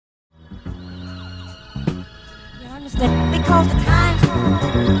Because the times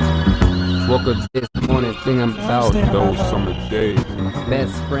Woke up this morning thinking about Those summer days.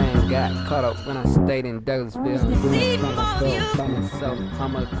 best friend got caught up when I stayed in Douglasville. Doing from myself, by myself.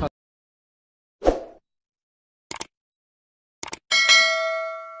 I'm a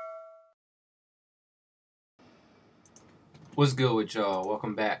What's good with y'all?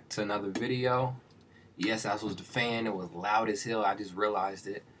 Welcome back to another video. Yes, I was the fan. It was loud as hell. I just realized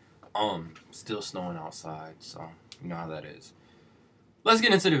it. Still snowing outside, so you know how that is. Let's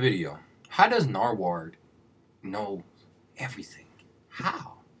get into the video. How does Nardwuar know everything?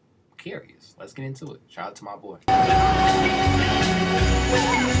 How? I'm curious. Let's get into it. Shout out to my boy.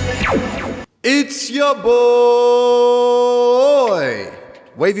 It's your boy,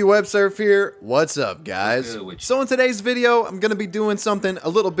 Wavy Web Surf here. What's up, guys? What's good with you? So in today's video, I'm gonna be doing something a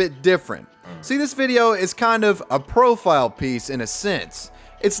little bit different. See, this video is kind of a profile piece in a sense.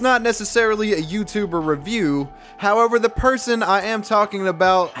 It's not necessarily a YouTuber review. However, the person I am talking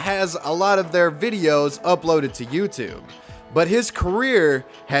about has a lot of their videos uploaded to YouTube. But his career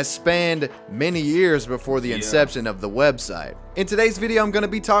has spanned many years before the inception of the website. In today's video, I'm going to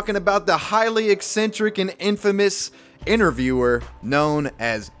be talking about the highly eccentric and infamous interviewer known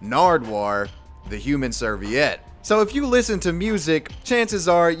as Nardwuar, the human serviette. So if you listen to music, chances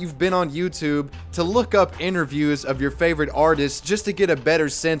are you've been on YouTube to look up interviews of your favorite artists just to get a better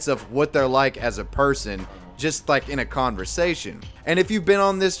sense of what they're like as a person, just like in a conversation. And if you've been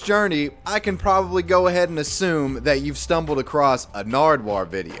on this journey, I can probably go ahead and assume that you've stumbled across a Nardwuar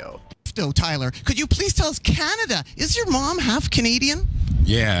video. Tyler, could you please tell us Canada? Is your mom half Canadian?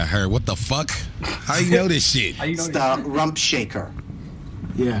 Yeah, her. What the fuck? How you know this shit? How you know It's the rump shaker.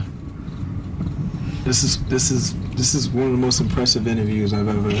 Yeah. This is one of the most impressive interviews I've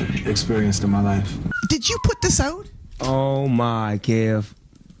ever experienced in my life. Did you put this out? Oh my, Kev.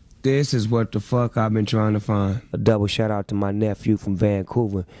 This is what the fuck I've been trying to find. A double shout out to my nephew from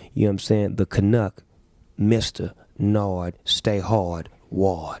Vancouver. You know what I'm saying? The Canuck, Mr. Nard, Stay Hard,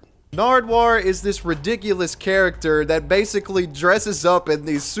 Ward. Nardwuar is this ridiculous character that basically dresses up in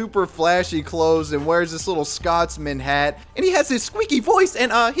these super flashy clothes and wears this little Scotsman hat, and he has this squeaky voice,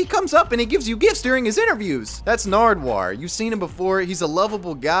 and he comes up and he gives you gifts during his interviews. That's Nardwuar. You've seen him before. He's a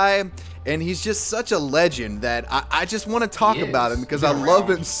lovable guy, and he's just such a legend that I just want to talk about him because I love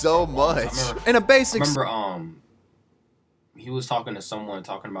him so much. In a basic... he was talking to someone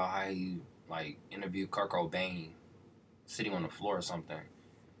talking about how he interviewed Kurt Cobain sitting on the floor or something.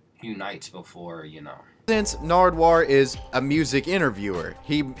 Few nights before, you know. Since Nardwuar is a music interviewer,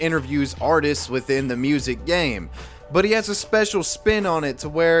 he interviews artists within the music game, but he has a special spin on it to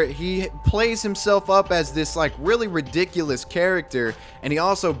where he plays himself up as this like really ridiculous character, and he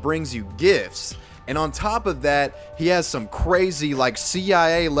also brings you gifts. And on top of that, he has some crazy like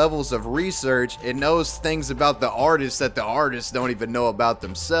CIA levels of research and knows things about the artists that the artists don't even know about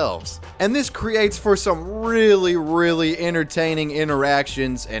themselves. And this creates for some really entertaining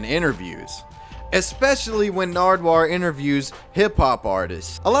interactions and interviews. Especially when Nardwuar interviews hip-hop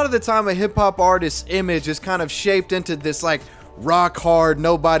artists. A lot of the time a hip-hop artist's image is kind of shaped into this like rock hard,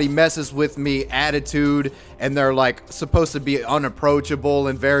 nobody messes with me attitude, and they're like supposed to be unapproachable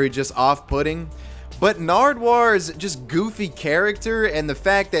and very just off-putting. But Nardwuar's just goofy character and the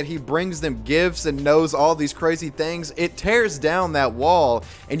fact that he brings them gifts and knows all these crazy things, it tears down that wall,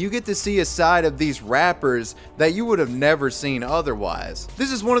 and you get to see a side of these rappers that you would have never seen otherwise.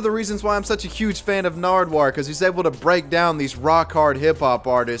 This is one of the reasons why I'm such a huge fan of Nardwuar, because he's able to break down these rock hard hip hop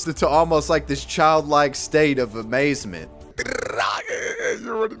artists into almost like this childlike state of amazement. You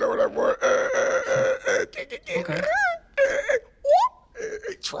already know what I want. Okay.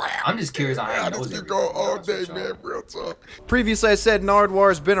 I'm just curious on how You go all day, man. Real talk. Previously, I said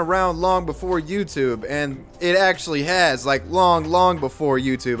Nardwuar's been around long before YouTube, and it actually has, like long before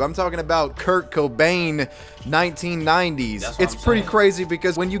YouTube. I'm talking about Kurt Cobain, 1990s. It's pretty crazy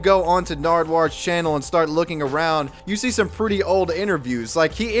because when you go onto Nardwuar's channel and start looking around, you see some pretty old interviews.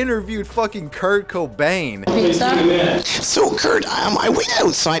 Like, he interviewed fucking Kurt Cobain. So, Kurt, I went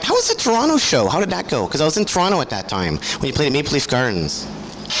outside. How was the Toronto show? How did that go? Because I was in Toronto at that time when you played at Maple Leaf Gardens.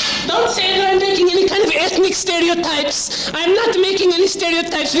 Don't say that I'm making any kind of ethnic stereotypes. I'm not making any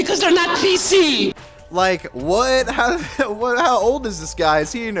stereotypes because they're not PC. Like, what? How old is this guy?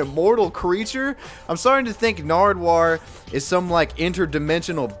 Is he an immortal creature? I'm starting to think Nardwuar is some like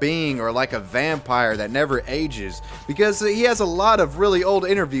interdimensional being or like a vampire that never ages, because he has a lot of really old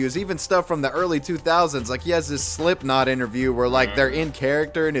interviews, even stuff from the early 2000s. Like, he has this Slipknot interview where like they're in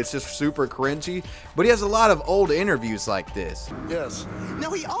character and it's just super cringy, but he has a lot of old interviews like this. Yes.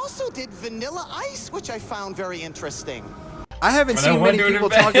 Now, he also did Vanilla Ice, which I found very interesting. I haven't But seen that many one dude people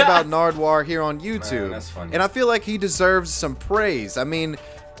in bed- talk about Nardwuar here on YouTube. Man, that's funny. And I feel like he deserves some praise. I mean,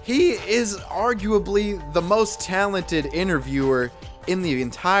 he is arguably the most talented interviewer in the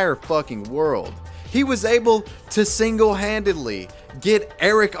entire fucking world. He was able to single-handedly get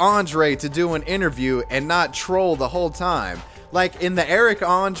Eric Andre to do an interview and not troll the whole time. Like in the Eric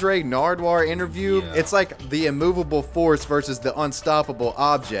Andre Nardwuar interview, it's like the immovable force versus the unstoppable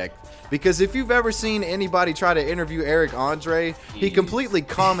object. Because if you've ever seen anybody try to interview Eric Andre, he completely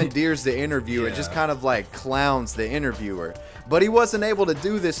commandeers the interview and just kind of like clowns the interviewer. But he wasn't able to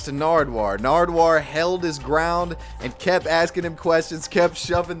do this to Nardwuar. Nardwuar held his ground and kept asking him questions, kept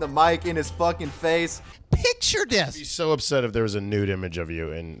shoving the mic in his fucking face. Picture this. I'd be so upset if there was a nude image of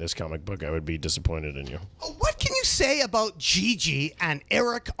you in this comic book. I would be disappointed in you. What can you say about Gigi and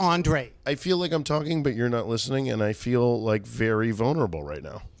Eric Andre? I feel like I'm talking, but you're not listening, and I feel like very vulnerable right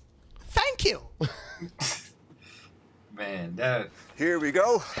now. Thank you. Man, that. Here we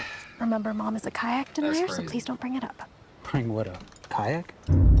go. Remember, Mom is a kayak denier, so crazy. please don't bring it up. Bring what, a kayak?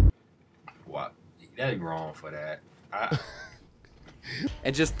 What? That'd be wrong for that.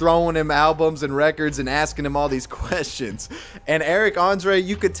 And just throwing him albums and records and asking him all these questions. And Eric Andre,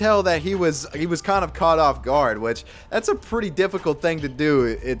 you could tell that he was kind of caught off guard, which that's a pretty difficult thing to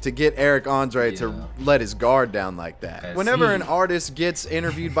do, to get Eric Andre to let his guard down like that. Whenever an artist gets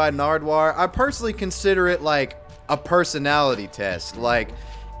interviewed by Nardwuar, I personally consider it like a personality test. Like,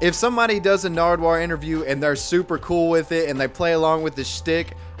 if somebody does a Nardwuar interview and they're super cool with it and they play along with the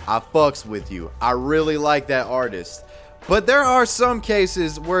shtick, I fucks with you. I really like that artist. But there are some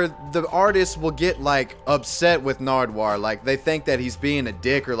cases where the artist will get like upset with Nardwuar, like they think that he's being a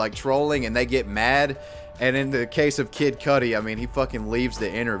dick or like trolling and they get mad. And in the case of Kid Cudi, I mean, he fucking leaves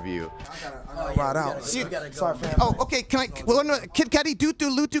the interview. Right out. Oh, okay. Can I? Well, no, Kid Cudi, doot doo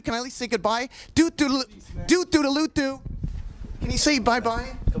lutu. Can I at least say goodbye? Doot doo lutu. Can you say bye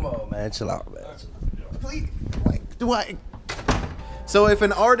bye? Come on, man. Chill out, man. Please. Like, do I? So if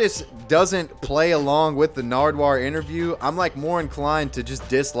an artist doesn't play along with the Nardwuar interview, I'm like more inclined to just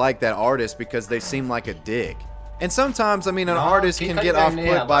dislike that artist because they seem like a dick. And sometimes, I mean, an artist can get off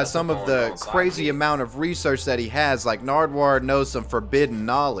put by some of the crazy amount of research that he has, like Nardwuar knows some forbidden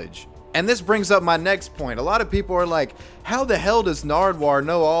knowledge. And this brings up my next point. A lot of people are like, how the hell does Nardwuar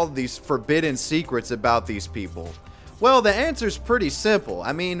know all these forbidden secrets about these people? Well, the answer's pretty simple.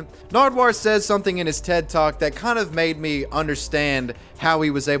 I mean, Nardwuar says something in his TED Talk that kind of made me understand how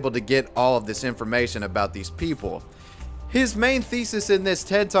he was able to get all of this information about these people. His main thesis in this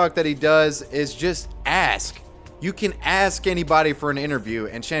TED Talk that he does is just ask. You can ask anybody for an interview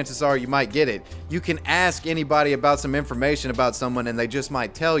and chances are you might get it. You can ask anybody about some information about someone and they just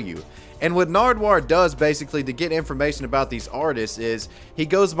might tell you. And what Nardwuar does basically to get information about these artists is he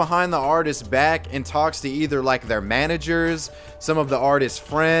goes behind the artist's back and talks to either like their managers, some of the artist's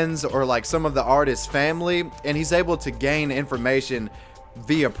friends, or like some of the artist's family, and he's able to gain information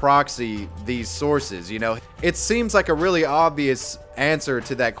via proxy these sources. You know, it seems like a really obvious answer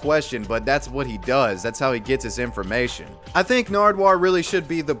to that question, but that's what he does. That's how he gets his information. I think Nardwuar really should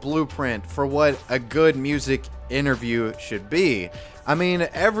be the blueprint for what a good music interview should be. I mean,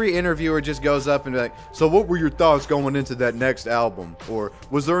 every interviewer just goes up and be like, so what were your thoughts going into that next album? Or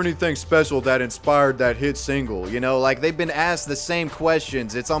was there anything special that inspired that hit single? You know, like they've been asked the same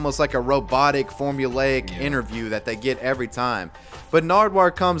questions. It's almost like a robotic, formulaic interview that they get every time. But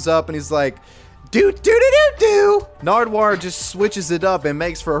Nardwuar comes up and he's like, do. Nardwuar just switches it up and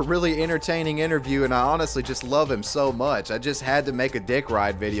makes for a really entertaining interview, and I honestly just love him so much. I just had to make a dick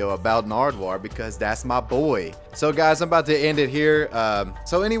ride video about Nardwuar because that's my boy. So guys, I'm about to end it here.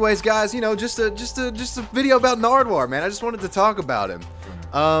 So anyways, guys, you know, just a video about Nardwuar, man. I just wanted to talk about him.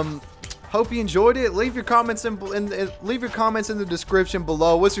 Hope you enjoyed it. Leave your comments in the description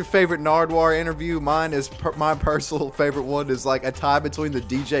below. What's your favorite Nardwuar interview? Mine is my personal favorite one is like a tie between the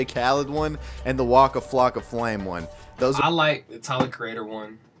DJ Khaled one and the Waka Flocka Flame one. Those I like the Tyler Creator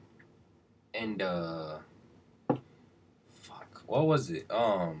one, and fuck, what was it?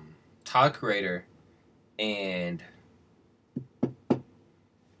 Tyler Creator and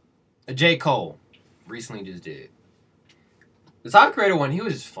J. Cole recently just did. The Tyler Creator one, he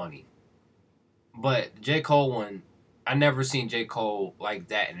was just funny. But the J. Cole one, I never seen J. Cole like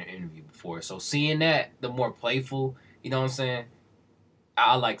that in an interview before. So seeing that, the more playful, you know what I'm saying?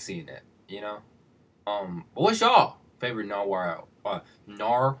 I like seeing that, you know? But what's y'all favorite Nardwuar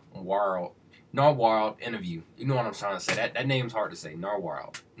interview? You know what I'm trying to say. That name's hard to say.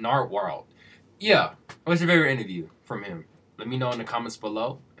 Nardwuar. Yeah. What's your favorite interview from him? Let me know in the comments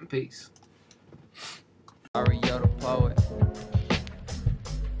below, and peace. Mario the poet.